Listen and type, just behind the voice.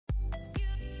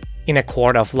In a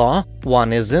court of law,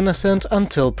 one is innocent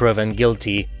until proven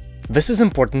guilty. This is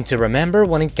important to remember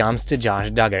when it comes to Josh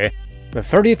Duggar. The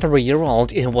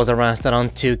 33-year-old who was arrested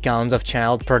on 2 counts of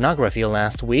child pornography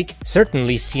last week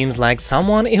certainly seems like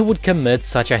someone who would commit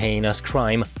such a heinous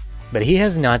crime. But he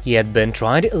has not yet been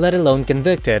tried, let alone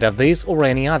convicted of this or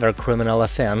any other criminal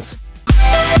offense.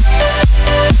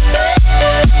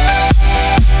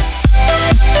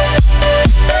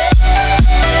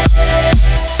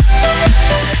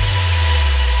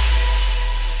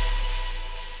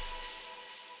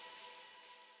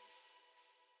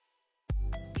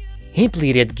 He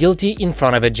pleaded guilty in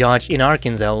front of a judge in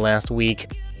Arkansas last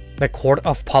week. The court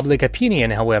of public opinion,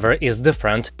 however, is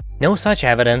different. No such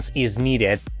evidence is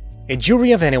needed. A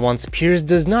jury of anyone's peers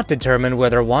does not determine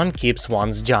whether one keeps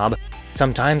one's job.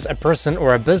 Sometimes a person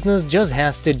or a business just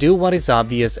has to do what is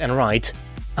obvious and right.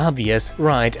 Obvious,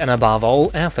 right, and above all,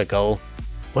 ethical.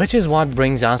 Which is what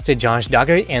brings us to Josh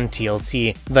Duggar and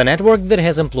TLC, the network that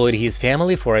has employed his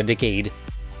family for a decade.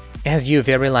 As you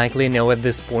very likely know at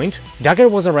this point, Duggar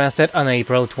was arrested on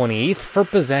April 28th for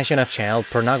possession of child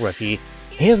pornography.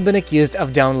 He has been accused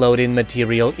of downloading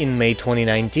material in May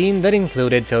 2019 that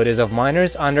included photos of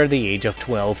minors under the age of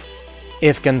 12.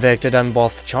 If convicted on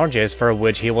both charges for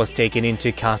which he was taken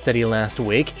into custody last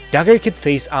week, Duggar could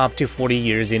face up to 40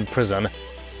 years in prison.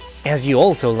 As you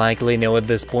also likely know at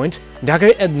this point,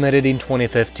 Duggar admitted in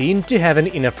 2015 to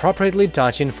having inappropriately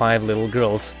touching 5 little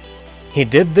girls. He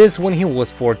did this when he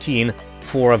was 14,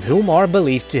 4 of whom are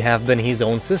believed to have been his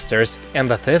own sisters, and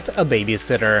the 5th a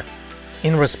babysitter.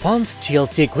 In response,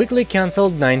 TLC quickly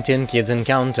cancelled 19 Kids and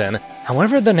Counting.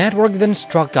 However, the network then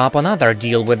struck up another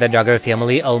deal with the Duggar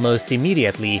family almost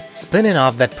immediately, spinning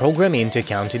off that program into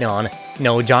Counting On.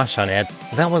 No Josh on it,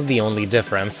 that was the only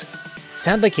difference,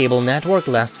 said the cable network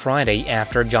last Friday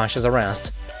after Josh's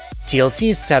arrest. TLC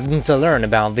is saddened to learn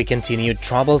about the continued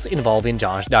troubles involving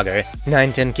Josh Duggar.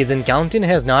 19 Kids and Counting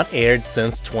has not aired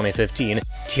since 2015.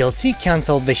 TLC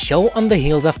cancelled the show on the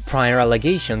heels of prior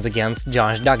allegations against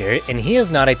Josh Duggar, and he has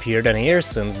not appeared on air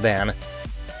since then.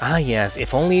 Ah yes,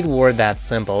 if only it were that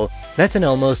simple. That's an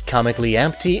almost comically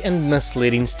empty and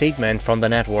misleading statement from the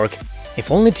network.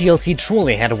 If only TLC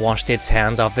truly had washed its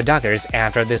hands off the Duggars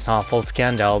after this awful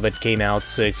scandal that came out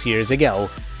 6 years ago.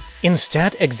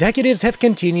 Instead, executives have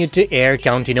continued to air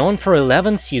Counting On for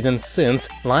 11 seasons since,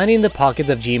 lining the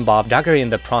pockets of Jim Bob Duggar in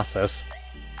the process.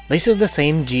 This is the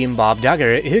same Jim Bob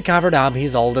Duggar who covered up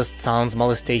his oldest son's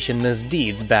molestation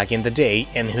misdeeds back in the day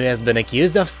and who has been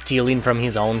accused of stealing from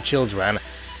his own children.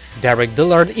 Derek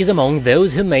Dillard is among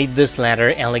those who made this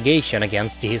latter allegation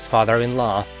against his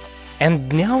father-in-law.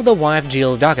 And now the wife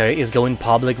Jill Duggar is going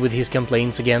public with his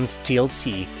complaints against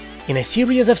TLC. In a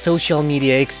series of social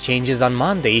media exchanges on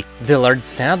Monday, Dillard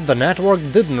said the network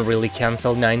didn't really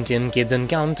cancel 19 Kids and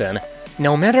Counting.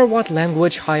 No matter what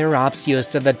language higher-ups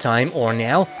used at the time or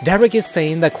now, Derek is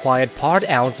saying the quiet part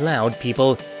out loud,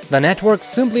 people. The network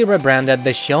simply rebranded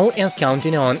the show as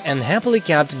Counting On and happily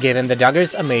kept giving the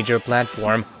Duggars a major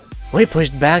platform. We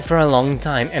pushed back for a long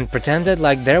time and pretended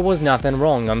like there was nothing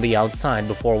wrong on the outside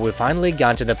before we finally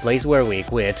got to the place where we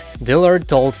quit, Dillard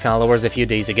told followers a few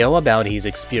days ago about his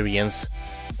experience.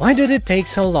 Why did it take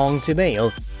so long to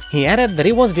bail? He added that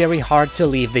it was very hard to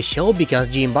leave the show because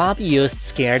Jim Bob used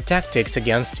scare tactics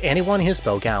against anyone who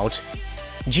spoke out.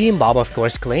 Jim Bob of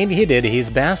course claimed he did his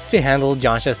best to handle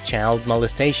Josh's child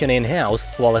molestation in-house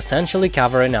while essentially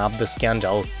covering up the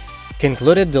scandal.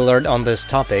 Concluded Dillard on this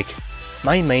topic.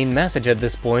 My main message at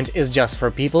this point is just for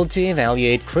people to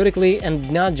evaluate critically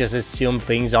and not just assume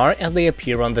things are as they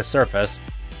appear on the surface.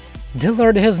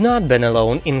 Dillard has not been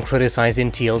alone in criticizing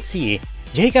TLC.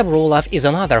 Jacob Roloff is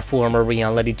another former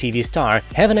reality TV star,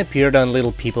 having appeared on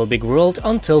Little People Big World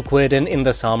until quitting in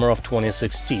the summer of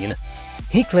 2016.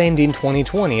 He claimed in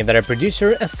 2020 that a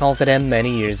producer assaulted him many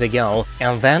years ago,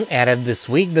 and then added this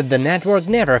week that the network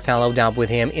never followed up with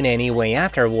him in any way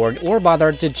afterward or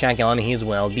bothered to check on his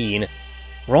well-being.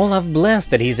 Roloff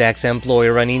blasted his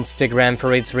ex-employer on Instagram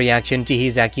for its reaction to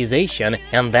his accusation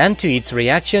and then to its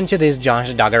reaction to this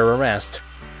Josh Duggar arrest.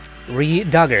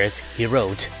 Duggars, he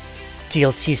wrote.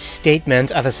 TLC's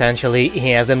statement of essentially he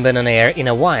hasn't been on air in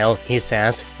a while, he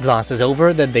says, glosses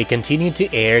over that they continue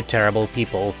to air terrible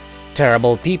people.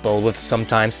 Terrible people with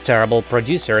sometimes terrible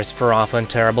producers for often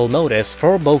terrible motives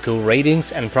for boku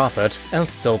ratings and profit, and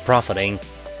still profiting.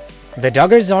 The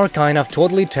Duggars are kind of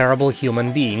totally terrible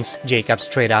human beings, Jacob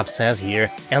straight up says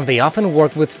here, and they often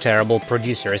work with terrible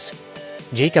producers.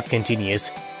 Jacob continues,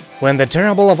 when the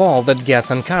terrible of all that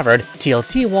gets uncovered,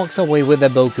 TLC walks away with the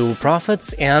boku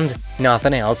profits and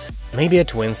nothing else, maybe a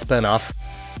twin spin-off.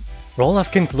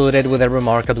 Roloff concluded with a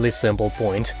remarkably simple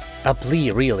point. A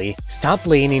plea, really. Stop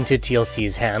playing into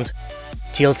TLC's hand.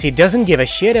 TLC doesn't give a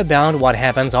shit about what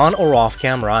happens on or off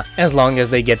camera, as long as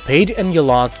they get paid and you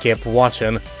lot keep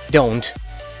watching. Don't.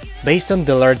 Based on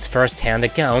Dillard's first-hand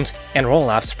account, and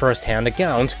Roloff's first-hand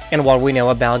account, and what we know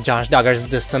about Josh Duggar's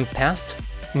distant past,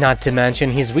 not to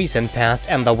mention his recent past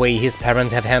and the way his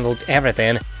parents have handled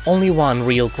everything, only one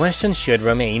real question should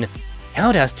remain.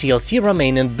 How does TLC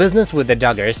remain in business with the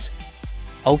Duggars?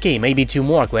 Okay, maybe 2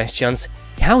 more questions.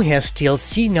 How has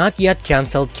TLC not yet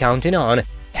cancelled Counting On?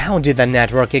 How did the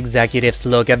network executives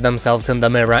look at themselves in the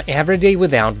mirror every day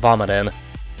without vomiting?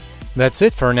 That's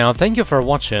it for now, thank you for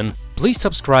watching. Please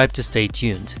subscribe to stay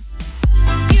tuned.